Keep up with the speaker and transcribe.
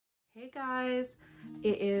Hey guys,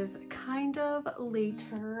 it is kind of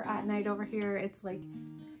later at night over here. It's like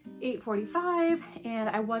 8:45 and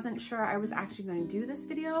I wasn't sure I was actually going to do this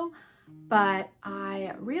video, but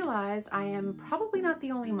I realized I am probably not the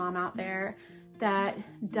only mom out there that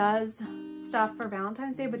does stuff for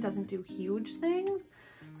Valentine's Day but doesn't do huge things.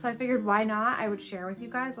 So I figured why not? I would share with you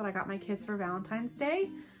guys what I got my kids for Valentine's Day.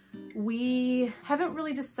 We haven't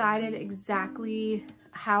really decided exactly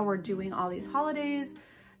how we're doing all these holidays.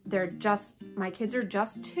 My kids are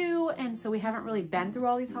just 2, and so we haven't really been through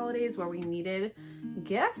all these holidays where we needed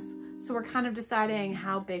gifts. So we're kind of deciding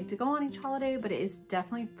how big to go on each holiday, but it is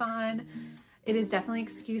definitely fun. It is definitely an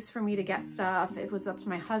excuse for me to get stuff. It was up to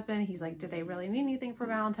my husband. He's like, do they really need anything for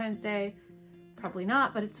Valentine's Day? Probably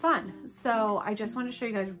not, but it's fun. So I just want to show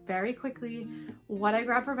you guys very quickly what I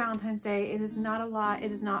grabbed for Valentine's Day. It is not a lot.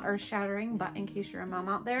 It is not earth-shattering, but in case you're a mom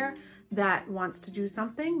out there that wants to do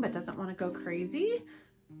something but doesn't want to go crazy,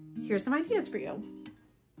 here's some ideas for you.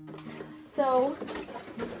 So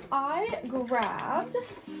I grabbed,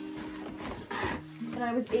 and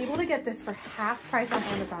I was able to get this for half price on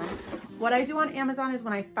Amazon. What I do on Amazon is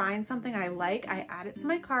when I find something I like, I add it to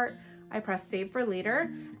my cart, I press save for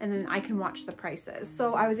later, and then I can watch the prices.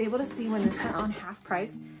 So I was able to see when this went on half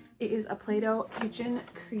price. It is a Play-Doh kitchen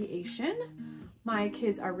creation. My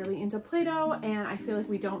kids are really into Play-Doh, and I feel like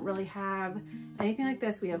we don't really have anything like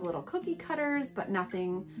this. We have little cookie cutters, but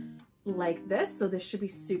nothing like this. So this should be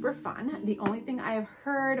super fun. The only thing I have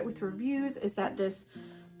heard with reviews is that this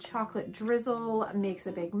chocolate drizzle makes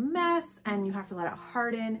a big mess and you have to let it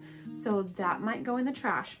harden. So that might go in the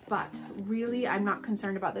trash, but really I'm not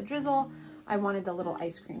concerned about the drizzle. I wanted the little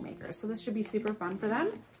ice cream maker. So this should be super fun for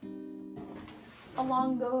them.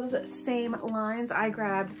 Along those same lines, I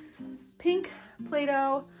grabbed pink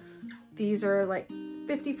Play-Doh. These are like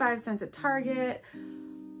 55 cents at Target.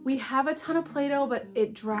 We have a ton of Play-Doh, but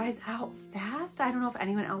it dries out fast. I don't know if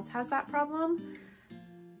anyone else has that problem.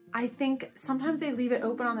 I think sometimes they leave it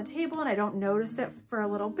open on the table and I don't notice it for a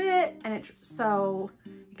little bit, and so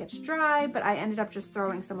it gets dry, but I ended up just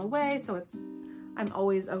throwing some away. So I'm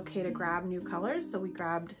always okay to grab new colors. So we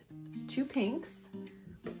grabbed 2 pinks.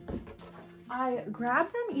 I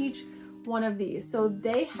grabbed them each one of these. So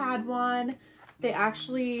they had one, they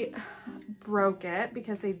actually broke it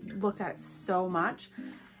because they looked at it so much.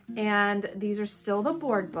 And these are still the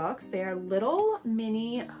board books. They are little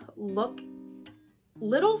mini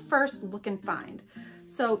little first look and find.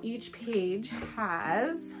 So each page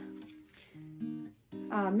has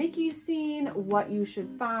Mickey's scene, what you should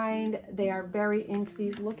find. They are very into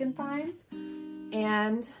these look and finds.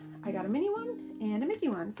 And I got a mini one and a Mickey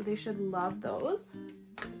one, so they should love those.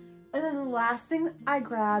 And then the last thing I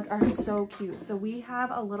grabbed are so cute. So we have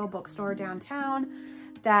a little bookstore downtown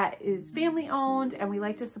that is family owned and we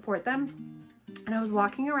like to support them. And I was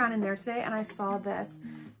walking around in there today and I saw this.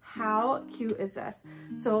 How cute is this?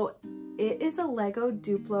 So it is a Lego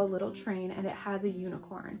Duplo little train and it has a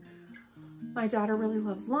unicorn. My daughter really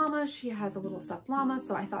loves llamas. She has a little stuffed llama,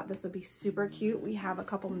 so I thought this would be super cute. We have a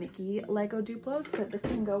couple Mickey Lego Duplos that this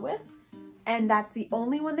can go with. And that's the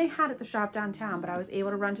only one they had at the shop downtown, but I was able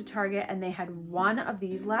to run to Target and they had one of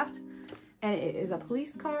these left. And it is a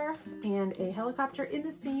police car and a helicopter in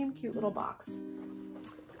the same cute little box.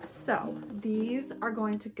 So these are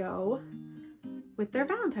going to go with their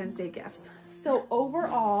Valentine's Day gifts. So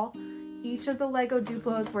overall, each of the Lego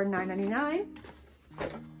Duplos were $9.99.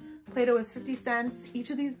 Play-Doh was 50 cents. Each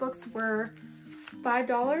of these books were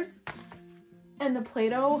 $5 and the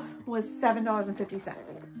Play-Doh was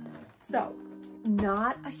 $7.50. So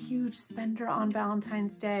not a huge spender on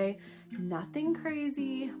Valentine's Day, nothing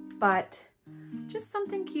crazy, but just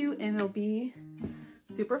something cute and it'll be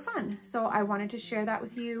super fun. So I wanted to share that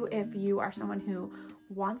with you. If you are someone who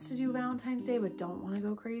wants to do Valentine's Day but don't want to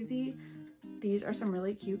go crazy, these are some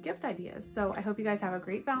really cute gift ideas. So I hope you guys have a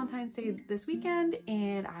great Valentine's Day this weekend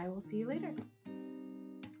and I will see you later.